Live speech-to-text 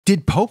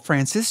Did Pope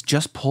Francis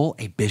just pull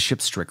a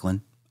Bishop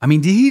Strickland? I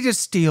mean, did he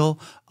just steal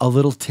a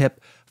little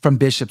tip from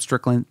Bishop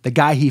Strickland, the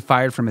guy he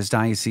fired from his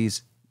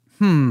diocese?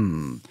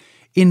 In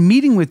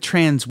meeting with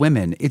trans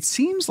women, it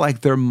seems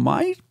like there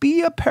might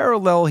be a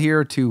parallel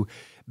here to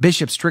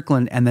Bishop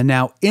Strickland and the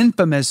now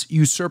infamous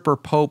usurper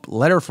Pope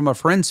letter from a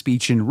friend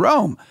speech in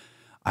Rome.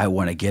 I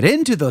want to get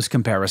into those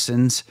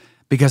comparisons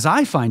because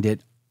I find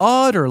it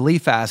utterly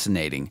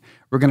fascinating.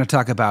 We're going to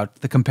talk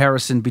about the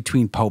comparison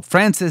between Pope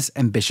Francis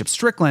and Bishop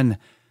Strickland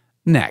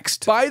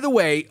next. By the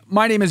way,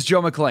 my name is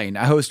Joe McClane.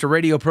 I host a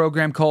radio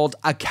program called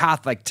A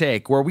Catholic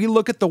Take, where we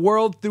look at the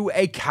world through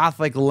a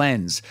Catholic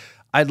lens.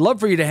 I'd love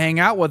for you to hang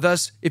out with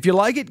us. If you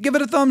like it, give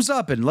it a thumbs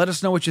up and let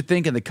us know what you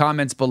think in the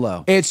comments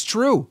below. It's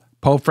true.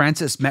 Pope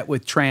Francis met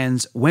with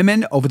trans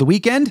women over the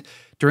weekend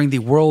during the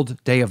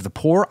World Day of the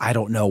Poor. I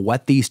don't know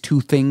what these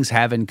two things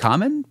have in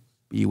common.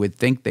 You would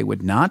think they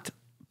would not,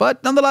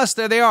 but nonetheless,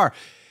 there they are.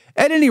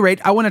 At any rate,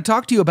 I want to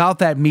talk to you about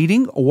that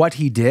meeting, what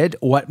he did,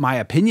 what my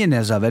opinion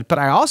is of it, but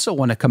I also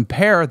want to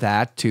compare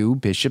that to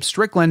Bishop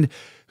Strickland,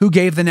 who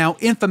gave the now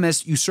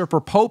infamous usurper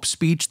Pope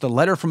speech, the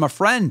letter from a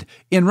friend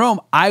in Rome.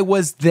 I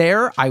was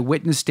there. I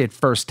witnessed it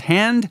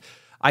firsthand.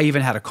 I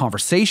even had a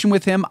conversation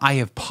with him. I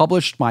have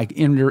published my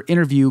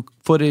interview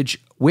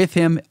footage with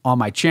him on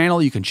my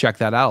channel. You can check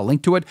that out. I'll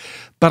link to it.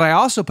 But I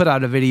also put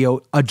out a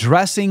video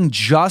addressing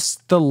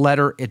just the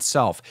letter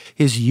itself.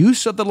 His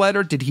use of the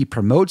letter. Did he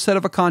promote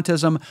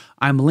sedevacantism?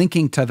 I'm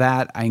linking to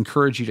that. I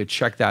encourage you to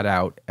check that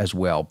out as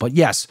well. But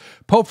yes,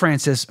 Pope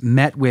Francis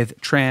met with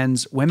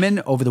trans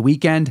women over the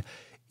weekend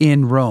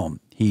in Rome.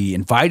 He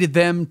invited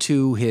them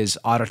to his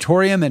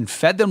auditorium and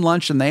fed them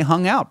lunch, and they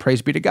hung out.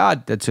 Praise be to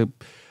God. That's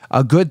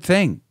a good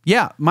thing.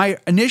 Yeah, my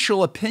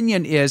initial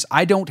opinion is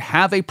I don't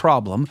have a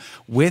problem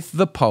with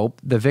the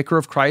Pope, the Vicar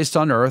of Christ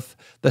on earth,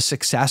 the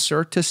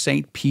successor to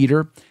St.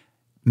 Peter,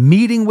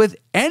 meeting with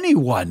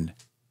anyone.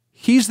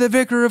 He's the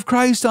Vicar of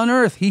Christ on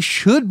earth. He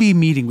should be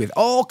meeting with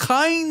all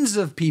kinds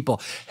of people,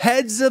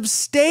 heads of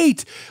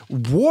state,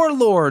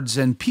 warlords,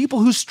 and people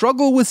who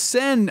struggle with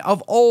sin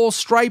of all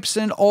stripes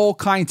and all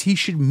kinds. He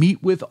should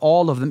meet with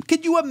all of them.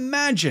 Could you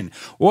imagine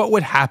what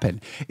would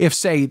happen if,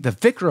 say, the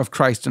Vicar of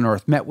Christ on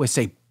earth met with,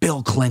 say,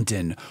 Bill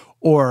Clinton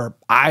or,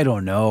 I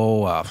don't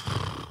know,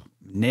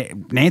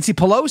 Nancy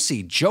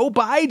Pelosi, Joe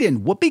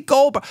Biden, Whoopi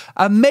Goldberg?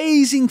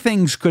 Amazing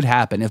things could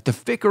happen if the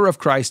Vicar of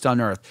Christ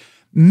on earth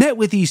met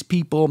with these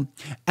people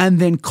and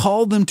then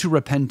called them to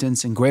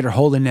repentance and greater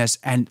holiness,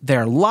 and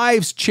their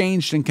lives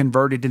changed and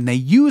converted, and they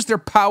used their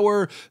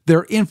power,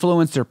 their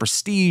influence, their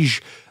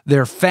prestige,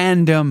 their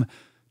fandom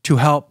to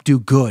help do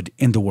good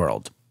in the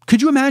world.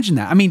 Could you imagine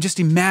that? I mean, just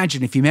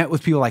imagine if you met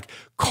with people like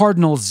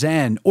Cardinal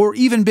Zen or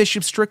even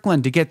Bishop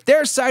Strickland to get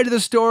their side of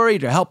the story,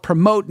 to help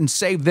promote and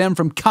save them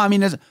from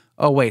communism.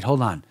 Oh, wait,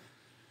 hold on.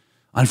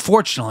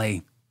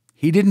 Unfortunately,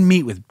 he didn't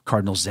meet with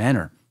Cardinal Zen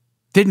or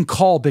didn't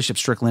call Bishop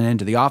Strickland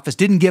into the office,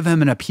 didn't give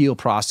him an appeal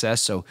process,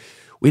 so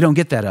we don't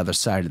get that other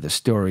side of the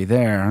story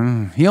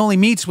there. He only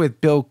meets with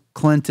Bill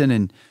Clinton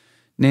and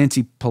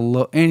Nancy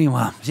Pelosi.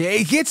 Anyway,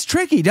 it gets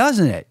tricky,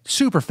 doesn't it?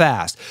 Super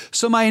fast.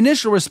 So my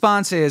initial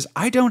response is,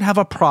 I don't have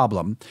a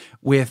problem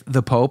with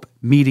the Pope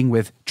meeting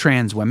with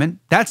trans women.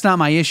 That's not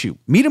my issue.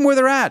 Meet them where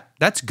they're at.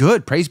 That's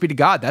good. Praise be to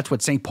God. That's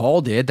what St.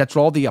 Paul did. That's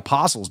what all the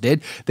apostles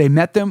did. They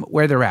met them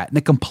where they're at, and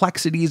the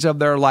complexities of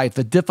their life,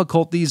 the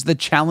difficulties, the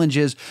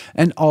challenges,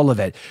 and all of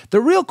it. The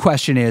real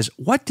question is,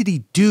 what did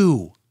he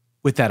do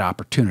with that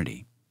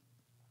opportunity?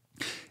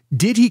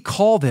 Did he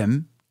call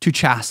them to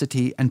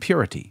chastity and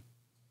purity?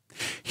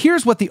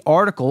 Here's what the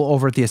article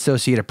over at the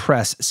Associated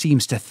Press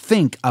seems to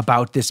think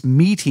about this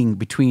meeting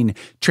between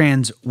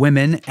trans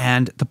women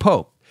and the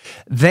Pope.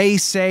 They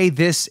say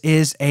this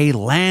is a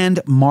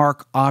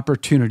landmark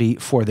opportunity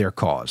for their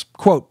cause.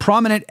 Quote,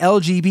 prominent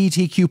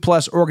LGBTQ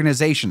plus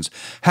organizations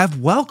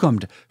have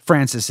welcomed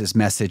Francis's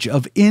message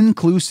of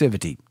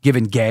inclusivity,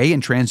 given gay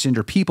and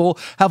transgender people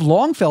have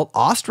long felt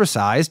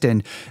ostracized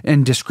and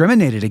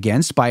discriminated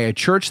against by a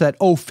church that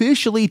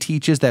officially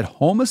teaches that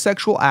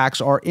homosexual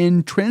acts are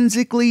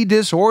intrinsically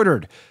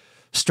disordered.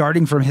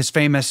 Starting from his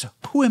famous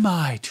 "Who am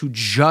I to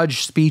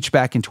judge" speech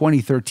back in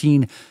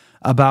 2013,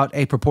 about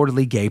a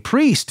purportedly gay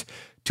priest,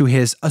 to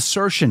his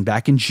assertion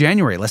back in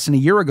January, less than a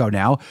year ago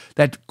now,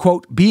 that,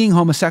 quote, being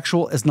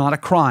homosexual is not a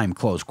crime,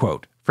 close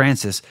quote.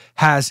 Francis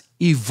has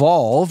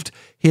evolved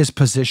his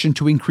position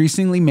to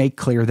increasingly make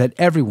clear that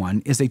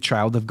everyone is a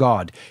child of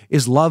God,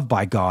 is loved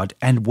by God,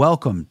 and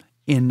welcome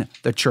in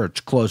the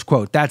church, close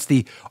quote. That's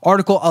the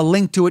article. I'll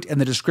link to it in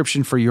the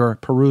description for your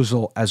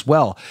perusal as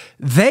well.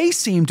 They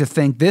seem to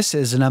think this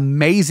is an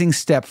amazing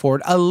step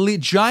forward, a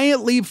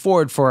giant leap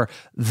forward for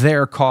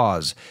their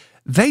cause.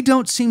 They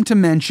don't seem to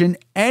mention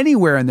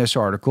anywhere in this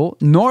article,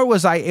 nor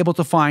was I able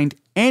to find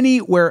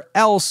anywhere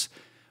else,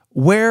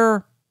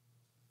 where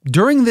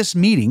during this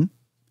meeting,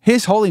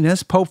 His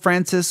Holiness Pope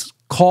Francis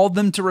called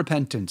them to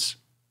repentance,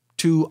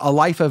 to a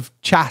life of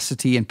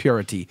chastity and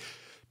purity,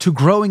 to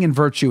growing in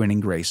virtue and in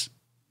grace.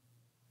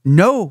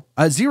 No,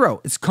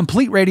 zero. It's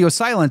complete radio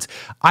silence.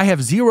 I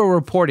have zero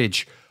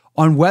reportage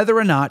on whether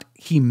or not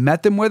he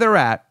met them where they're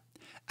at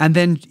And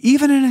then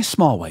even in a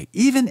small way,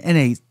 even in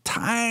a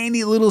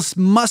tiny little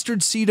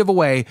mustard seed of a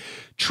way,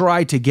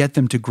 try to get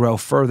them to grow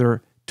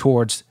further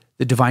towards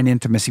the divine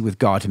intimacy with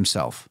God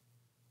himself.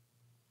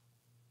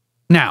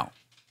 Now,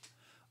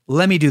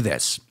 let me do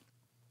this.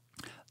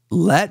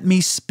 Let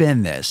me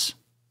spin this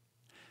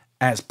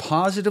as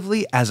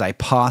positively as I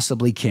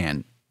possibly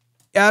can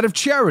out of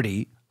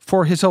charity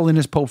for His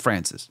Holiness Pope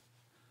Francis.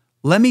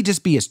 Let me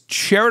just be as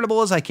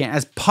charitable as I can,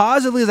 as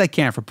positively as I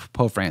can for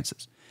Pope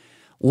Francis.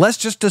 Let's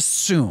just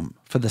assume,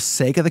 for the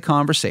sake of the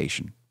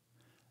conversation,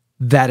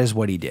 that is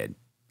what he did.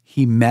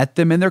 He met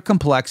them in their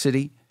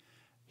complexity.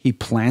 He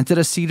planted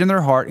a seed in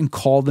their heart and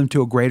called them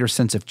to a greater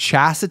sense of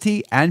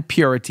chastity and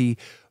purity,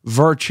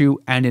 virtue,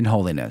 and in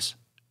holiness.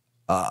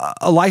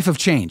 A life of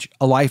change,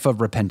 a life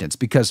of repentance.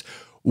 Because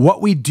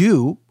what we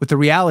do with the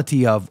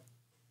reality of,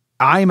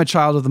 I am a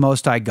child of the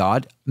Most High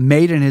God,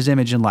 made in His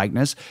image and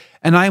likeness,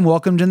 and I am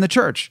welcomed in the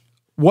church.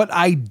 What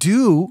I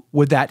do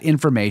with that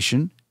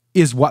information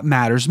is what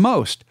matters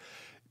most.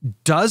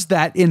 Does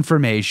that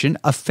information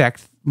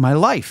affect my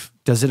life?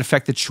 Does it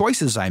affect the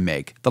choices I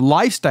make, the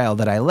lifestyle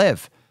that I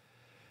live?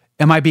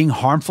 Am I being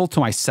harmful to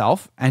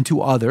myself and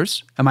to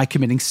others? Am I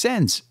committing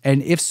sins?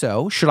 And if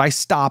so, should I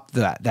stop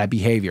that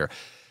behavior?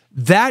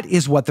 That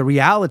is what the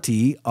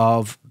reality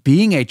of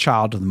being a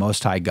child of the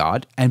Most High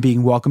God and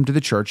being welcomed to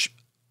the church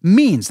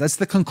means. That's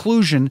the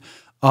conclusion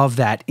of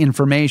that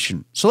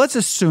information. So let's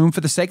assume, for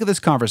the sake of this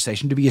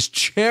conversation, to be as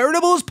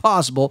charitable as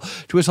possible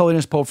to His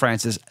Holiness Pope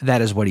Francis,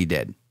 that is what he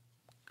did.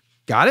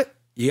 Got it?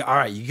 Yeah, all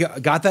right, you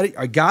got that?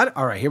 I got it?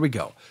 All right, here we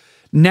go.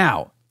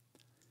 Now,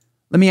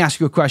 let me ask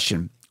you a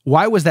question.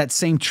 Why was that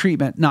same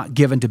treatment not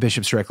given to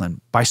Bishop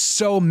Strickland by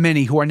so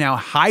many who are now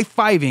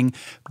high-fiving,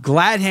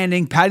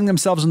 glad-handing, patting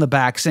themselves on the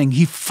back, saying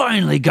he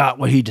finally got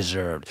what he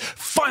deserved,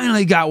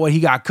 finally got what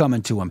he got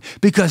coming to him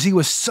because he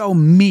was so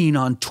mean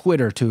on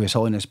Twitter to His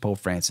Holiness Pope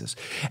Francis.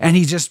 And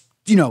he just,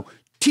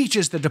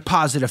 teaches the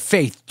deposit of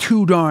faith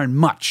too darn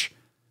much.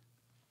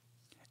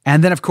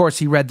 And then, of course,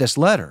 he read this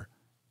letter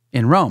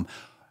in Rome,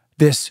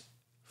 this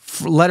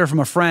letter from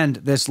a friend,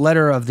 this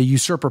letter of the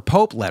usurper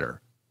Pope letter.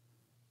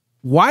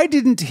 Why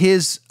didn't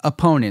his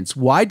opponents,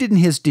 why didn't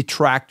his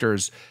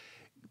detractors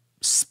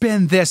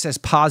spin this as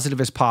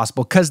positive as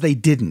possible? Because they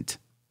didn't.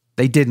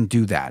 They didn't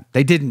do that.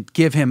 They didn't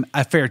give him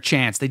a fair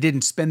chance. They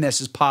didn't spin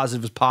this as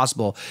positive as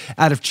possible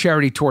out of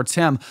charity towards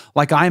him,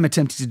 like I'm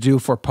attempting to do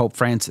for Pope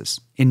Francis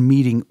in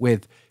meeting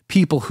with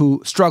people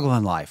who struggle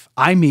in life.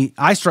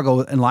 I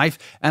struggle in life,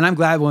 and I'm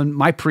glad when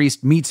my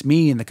priest meets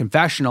me in the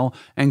confessional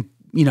and,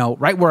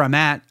 right where I'm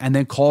at, and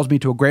then calls me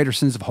to a greater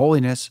sense of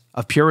holiness,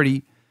 of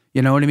purity.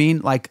 You know what I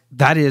mean? Like,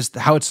 that is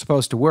how it's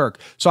supposed to work.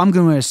 So I'm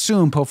going to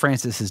assume Pope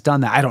Francis has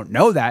done that. I don't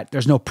know that.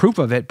 There's no proof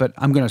of it, but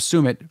I'm going to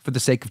assume it for the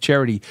sake of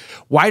charity.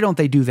 Why don't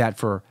they do that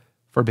for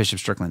Bishop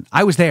Strickland?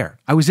 I was there.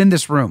 I was in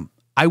this room.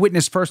 I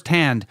witnessed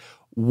firsthand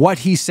what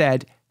he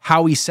said,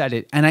 how he said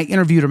it, and I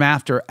interviewed him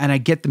after, and I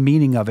get the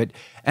meaning of it.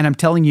 And I'm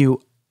telling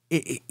you,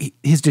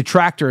 his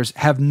detractors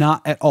have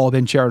not at all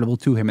been charitable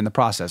to him in the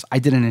process. I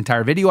did an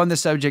entire video on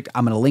this subject.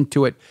 I'm going to link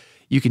to it.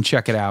 You can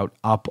check it out.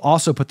 I'll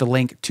also put the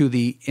link to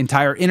the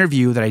entire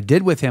interview that I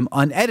did with him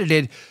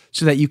unedited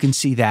so that you can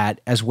see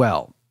that as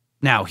well.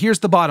 Now, here's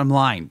the bottom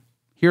line.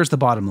 Here's the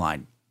bottom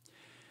line.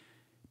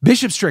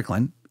 Bishop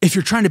Strickland, if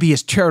you're trying to be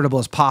as charitable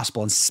as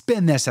possible and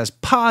spin this as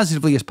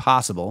positively as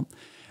possible,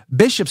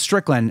 Bishop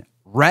Strickland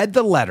read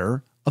the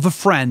letter of a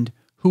friend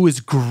who is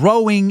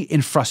growing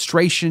in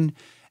frustration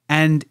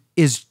and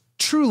is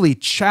truly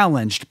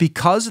challenged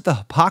because of the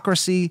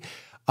hypocrisy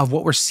of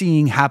what we're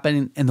seeing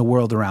happen in the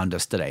world around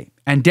us today.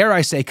 And dare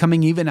I say,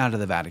 coming even out of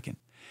the Vatican.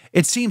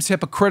 It seems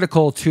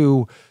hypocritical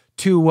to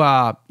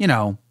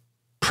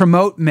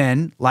promote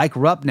men like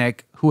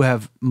Rupnik who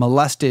have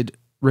molested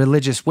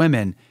religious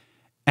women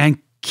and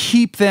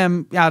keep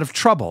them out of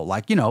trouble,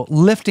 like,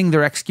 lifting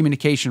their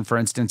excommunication, for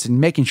instance,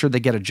 and making sure they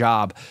get a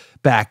job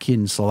back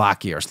in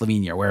Slovakia or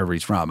Slovenia or wherever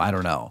he's from. I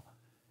don't know.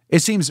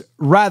 It seems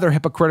rather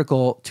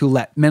hypocritical to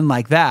let men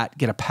like that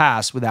get a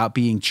pass without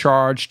being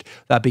charged,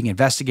 without being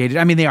investigated.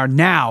 I mean, they are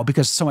now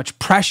because so much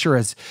pressure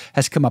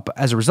has come up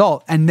as a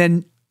result. And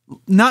then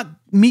not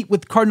meet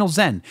with Cardinal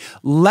Zen,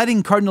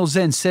 letting Cardinal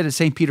Zen sit at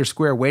St. Peter's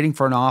Square waiting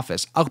for an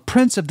office. A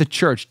prince of the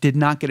church did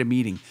not get a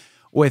meeting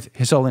with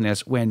His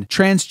Holiness when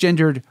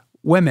transgendered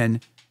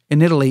women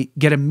in Italy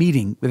get a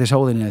meeting with His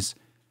Holiness,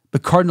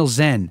 but Cardinal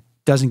Zen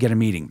doesn't get a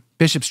meeting.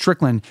 Bishop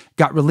Strickland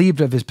got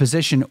relieved of his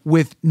position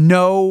with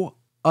no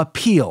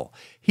appeal.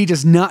 He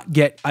does not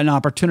get an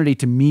opportunity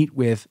to meet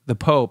with the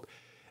Pope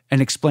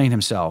and explain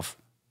himself,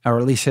 or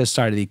at least his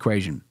side of the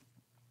equation.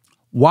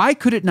 Why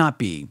could it not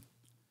be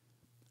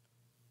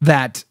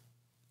that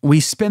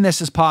we spin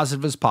this as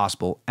positive as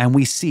possible and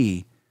we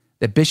see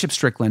that Bishop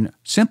Strickland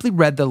simply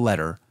read the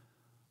letter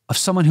of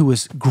someone who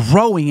is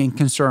growing in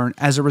concern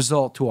as a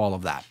result to all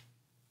of that?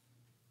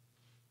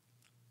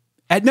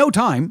 At no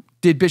time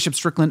did Bishop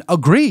Strickland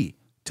agree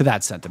to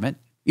that sentiment,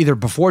 either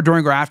before,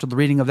 during, or after the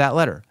reading of that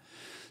letter.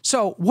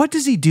 So what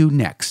does he do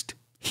next?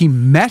 He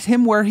met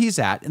him where he's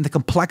at in the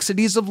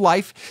complexities of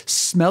life,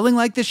 smelling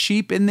like the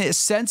sheep in the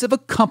sense of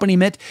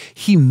accompaniment.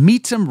 He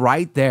meets him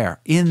right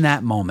there in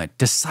that moment.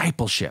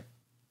 Discipleship.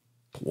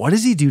 What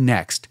does he do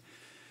next?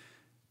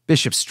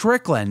 Bishop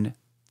Strickland,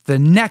 the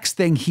next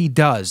thing he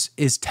does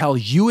is tell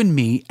you and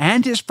me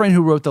and his friend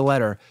who wrote the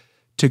letter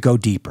to go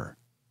deeper,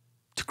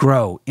 to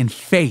grow in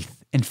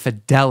faith and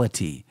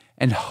fidelity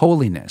and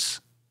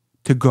holiness,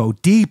 to go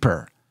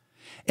deeper.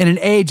 In an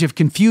age of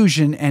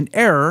confusion and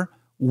error,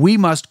 we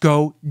must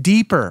go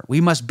deeper. We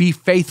must be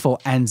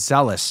faithful and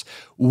zealous.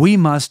 We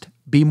must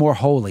be more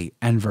holy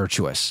and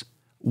virtuous.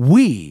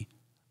 We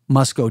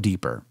must go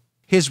deeper.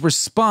 His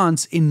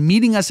response in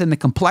meeting us in the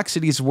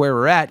complexities of where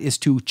we're at is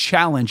to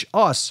challenge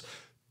us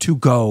to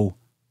go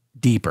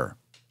deeper.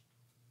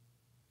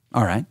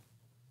 All right.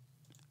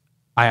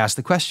 I ask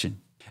the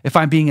question. If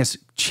I'm being as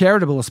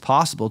charitable as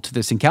possible to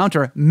this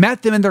encounter,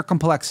 met them in their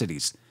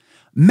complexities,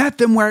 met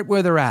them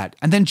where they're at,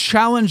 and then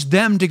challenged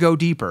them to go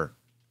deeper.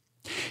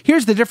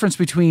 Here's the difference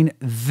between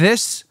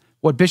this,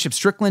 what Bishop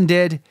Strickland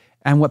did,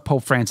 and what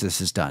Pope Francis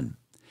has done,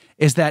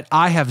 is that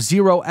I have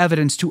zero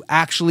evidence to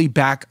actually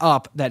back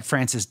up that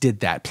Francis did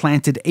that,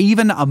 planted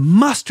even a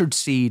mustard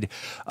seed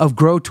of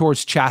grow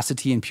towards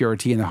chastity and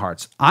purity in the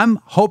hearts. I'm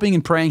hoping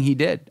and praying he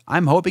did.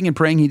 I'm hoping and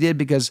praying he did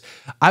because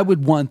I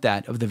would want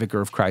that of the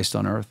Vicar of Christ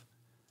on earth.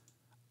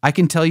 I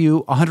can tell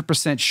you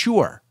 100%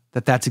 sure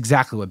that that's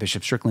exactly what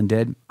Bishop Strickland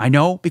did. I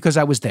know because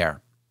I was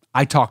there.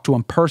 I talked to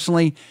him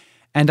personally,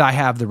 and I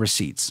have the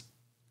receipts.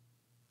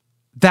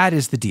 That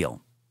is the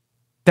deal.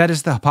 That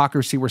is the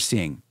hypocrisy we're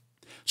seeing.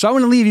 So I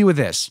want to leave you with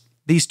this,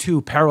 these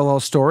two parallel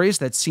stories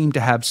that seem to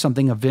have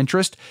something of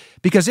interest,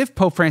 because if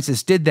Pope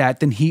Francis did that,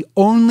 then he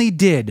only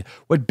did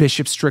what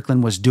Bishop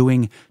Strickland was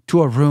doing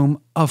to a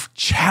room of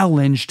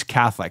challenged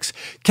Catholics,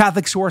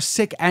 Catholics who are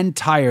sick and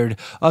tired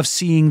of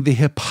seeing the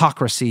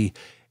hypocrisy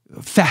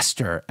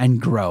fester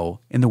and grow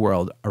in the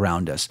world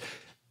around us.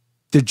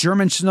 The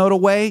German synodal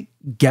way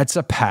gets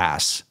a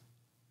pass.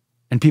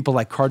 And people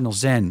like Cardinal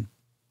Zen,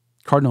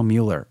 Cardinal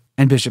Mueller,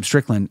 and Bishop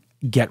Strickland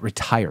get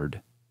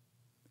retired.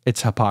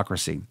 It's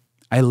hypocrisy.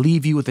 I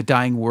leave you with the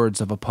dying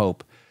words of a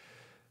pope.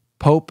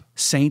 Pope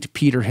St.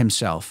 Peter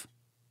himself,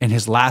 in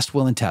his last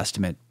will and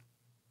testament,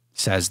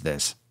 says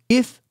this: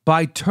 "If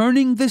by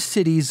turning the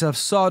cities of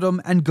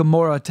Sodom and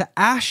Gomorrah to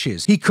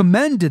ashes, he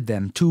commended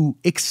them to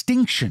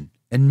extinction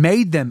and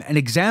made them an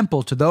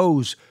example to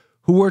those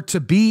who were to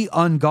be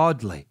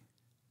ungodly,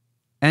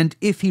 and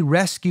if he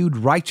rescued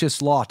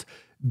righteous Lot,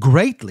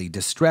 greatly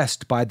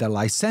distressed by the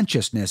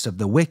licentiousness of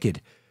the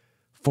wicked,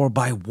 for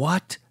by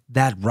what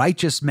that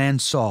righteous man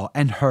saw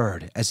and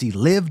heard as he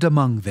lived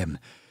among them,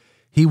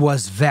 he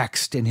was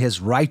vexed in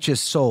his righteous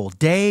soul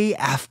day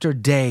after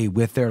day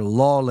with their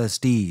lawless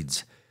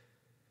deeds.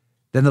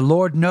 Then the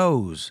Lord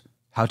knows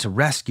how to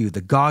rescue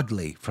the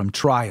godly from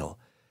trial,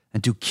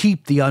 and to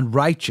keep the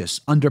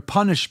unrighteous under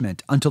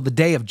punishment until the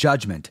day of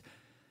judgment,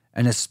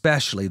 and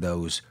especially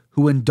those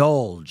who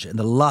indulge in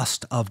the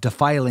lust of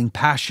defiling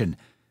passion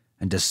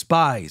and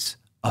despise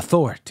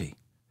authority.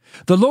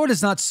 The Lord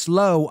is not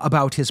slow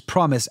about his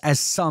promise, as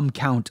some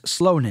count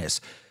slowness,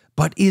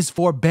 but is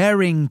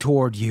forbearing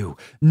toward you,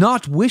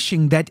 not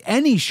wishing that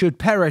any should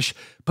perish,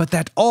 but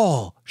that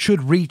all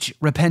should reach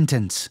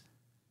repentance.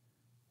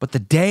 But the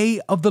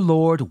day of the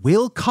Lord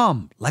will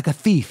come like a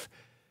thief,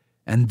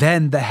 and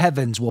then the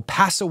heavens will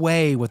pass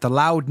away with a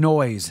loud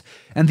noise,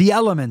 and the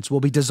elements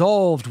will be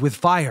dissolved with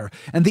fire,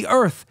 and the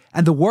earth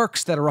and the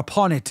works that are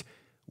upon it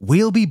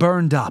will be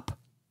burned up.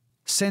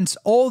 Since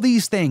all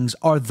these things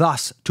are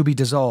thus to be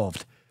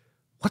dissolved,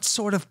 what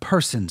sort of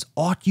persons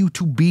ought you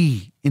to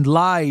be in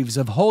lives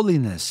of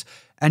holiness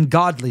and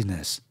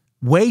godliness,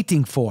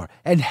 waiting for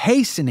and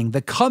hastening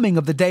the coming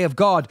of the day of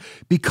God,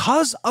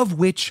 because of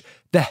which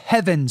the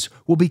heavens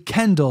will be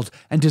kindled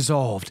and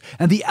dissolved,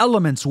 and the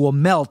elements will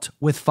melt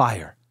with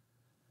fire?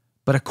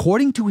 But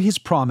according to his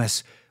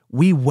promise,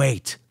 we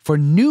wait for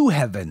new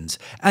heavens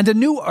and a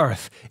new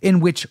earth in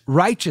which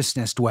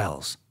righteousness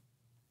dwells.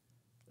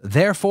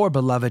 Therefore,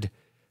 beloved,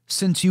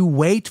 since you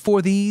wait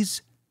for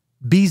these,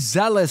 be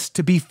zealous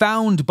to be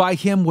found by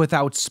him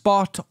without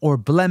spot or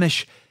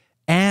blemish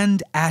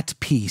and at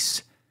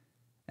peace,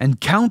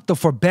 and count the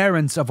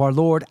forbearance of our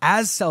Lord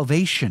as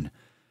salvation.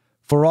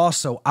 For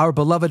also our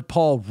beloved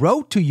Paul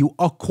wrote to you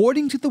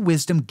according to the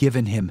wisdom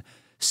given him,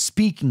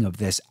 speaking of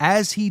this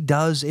as he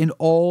does in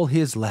all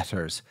his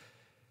letters.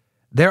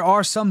 There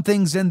are some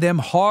things in them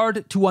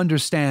hard to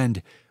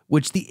understand,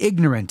 which the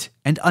ignorant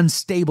and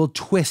unstable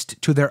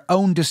twist to their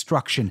own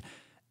destruction,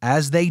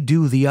 as they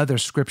do the other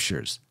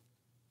scriptures.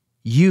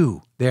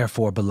 You,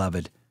 therefore,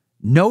 beloved,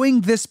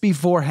 knowing this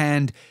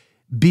beforehand,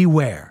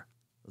 beware,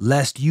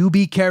 lest you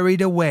be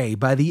carried away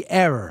by the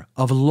error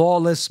of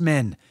lawless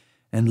men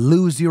and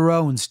lose your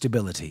own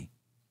stability.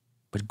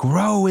 But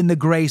grow in the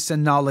grace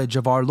and knowledge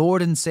of our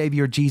Lord and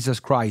Savior Jesus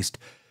Christ.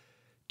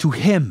 To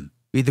him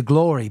be the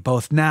glory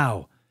both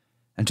now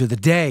and to the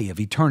day of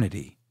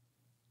eternity.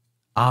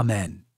 Amen.